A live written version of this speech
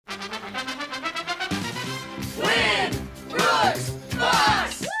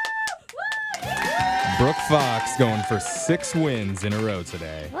Brooke Fox going for 6 wins in a row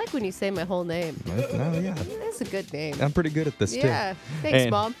today. I like when you say my whole name. Oh, yeah. That's a good name. I'm pretty good at this, too. Yeah. Thanks,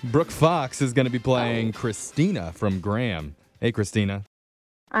 And Mom. Brooke Fox is going to be playing Christina from Graham. Hey, Christina.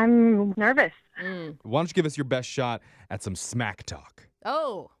 I'm nervous. Why don't you give us your best shot at some smack talk?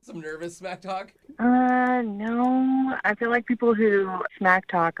 Oh. Some nervous smack talk? No. I feel like people who smack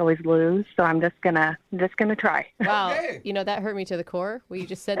talk always lose, so I'm just gonna try. Wow. Okay. You know, that hurt me to the core, what you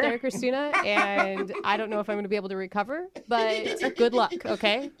just said there, Christina. And I don't know if I'm going to be able to recover, but good luck,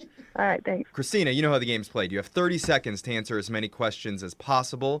 okay? All right, thanks. Christina, you know how the game's played. You have 30 seconds to answer as many questions as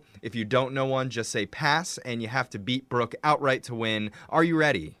possible. If you don't know one, just say pass, and you have to beat Brooke outright to win. Are you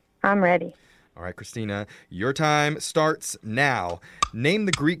ready? I'm ready. All right, Christina, your time starts now. Name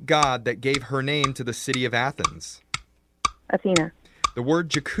the Greek god that gave her name to the city of Athens. Athena. The word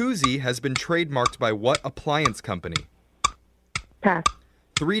jacuzzi has been trademarked by what appliance company? Pass.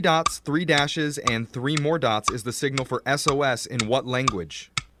 3 dots, 3 dashes, and 3 more dots is the signal for SOS in what language?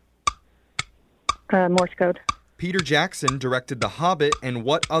 Morse code. Peter Jackson directed The Hobbit and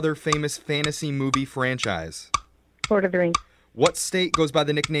what other famous fantasy movie franchise? Lord of the Rings. What state goes by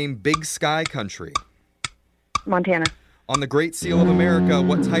the nickname Big Sky Country? Montana. On the Great Seal of America,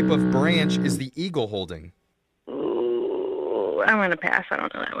 what type of branch is the eagle holding? Ooh, I'm gonna pass. I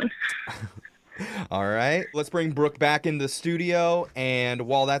don't know that one. All right, let's bring Brooke back in the studio. And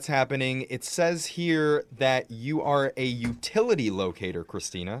while that's happening, it says here that you are a utility locator,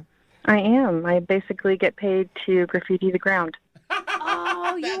 Christina. I am. I basically get paid to graffiti the ground.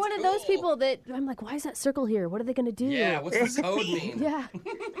 Oh, you're That's one of those cool. people that I'm like, why is that circle here? What are they going to do? Yeah, what's this code mean? Yeah.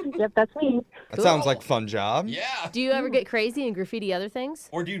 Yep, that's me. That Cool. sounds like a fun job. Yeah. Do you ever get crazy and graffiti other things?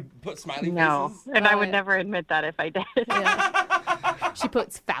 Or do you put smiley No, faces? and I would Right. never admit that if I did. Yeah. She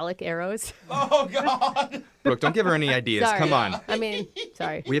puts phallic arrows. Oh, God. Brooke, don't give her any ideas. Sorry. Come on. I mean,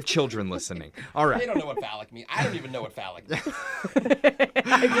 sorry. We have children listening. All They right. don't know what phallic means. I don't even know what phallic means.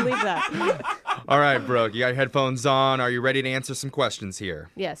 I believe that. All right, Brooke, you got your headphones on. Are you ready to answer some questions here?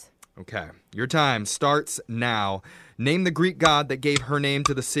 Yes. Okay. Your time starts now. Name the Greek god that gave her name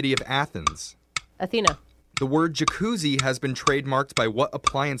to the city of Athens. Athena. The word jacuzzi has been trademarked by what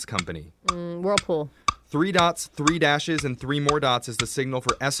appliance company? Whirlpool. 3 dots, 3 dashes, and 3 more dots is the signal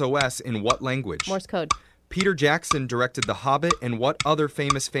for SOS in what language? Morse code. Peter Jackson directed The Hobbit and what other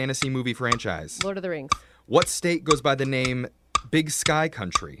famous fantasy movie franchise? Lord of the Rings. What state goes by the name Big Sky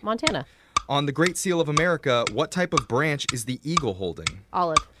Country? Montana. On the Great Seal of America, what type of branch is the eagle holding?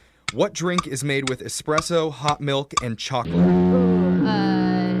 Olive. What drink is made with espresso, hot milk, and chocolate?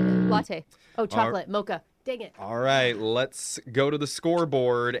 Latte. Oh, chocolate. Mocha. Dang it. All right, let's go to the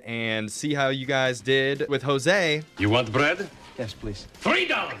scoreboard and see how you guys did with Jose. You want bread? Yes, please.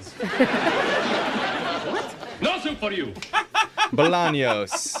 $3. What? No soup for you.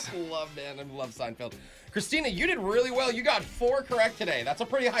 Bolaños. I love Seinfeld. Christina, you did really well. You got 4 correct today. That's a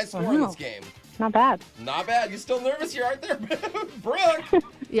pretty high score in this game. Not bad. Not bad. You still nervous? You aren't there, Brooke?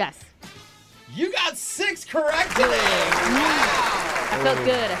 Yes. You got 6 correct today. Wow. I felt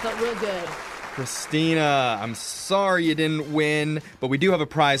good. I felt real good. Christina, I'm sorry you didn't win, but we do have a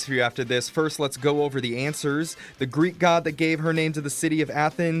prize for you after this. First, let's go over the answers. The Greek god that gave her name to the city of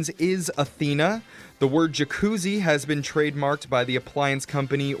Athens is Athena. The word jacuzzi has been trademarked by the appliance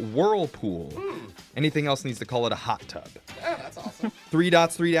company Whirlpool. Anything else needs to call it a hot tub. Yeah, that's awesome. 3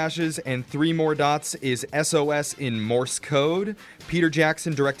 dots, 3 dashes, and 3 more dots is SOS in Morse code. Peter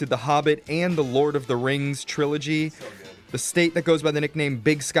Jackson directed The Hobbit and the Lord of the Rings trilogy. So good. The state that goes by the nickname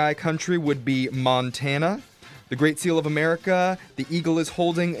Big Sky Country would be Montana. The Great Seal of America, the eagle is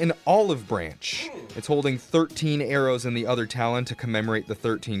holding an olive branch. It's holding 13 arrows in the other talon to commemorate the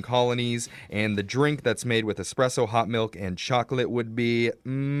 13 colonies. And the drink that's made with espresso, hot milk, and chocolate would be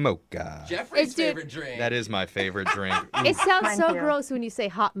mocha. Jeffrey's Dude. favorite drink. That is my favorite drink. It sounds Mine so too. gross when you say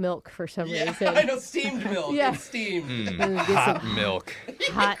hot milk for some Yeah, reason. I know. Steamed milk. Yeah. It's steamed. Get Hot some milk.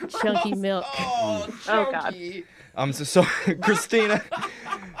 hot, chunky milk. Oh, Oh, God. chunky. I'm so sorry, Christina.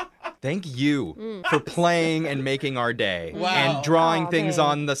 Thank you for playing and making our day. Wow. And drawing Aw, things thanks.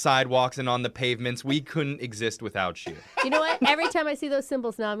 on the sidewalks and on the pavements. We couldn't exist without you. You know what? Every time I see those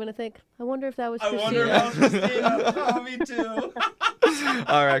symbols now, I'm going to think, I wonder if that was I Christina. wonder about Christina. Oh, me too.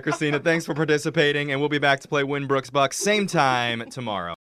 All right, Christina, thanks for participating. And we'll be back to play Win Brooks Bucks same time tomorrow.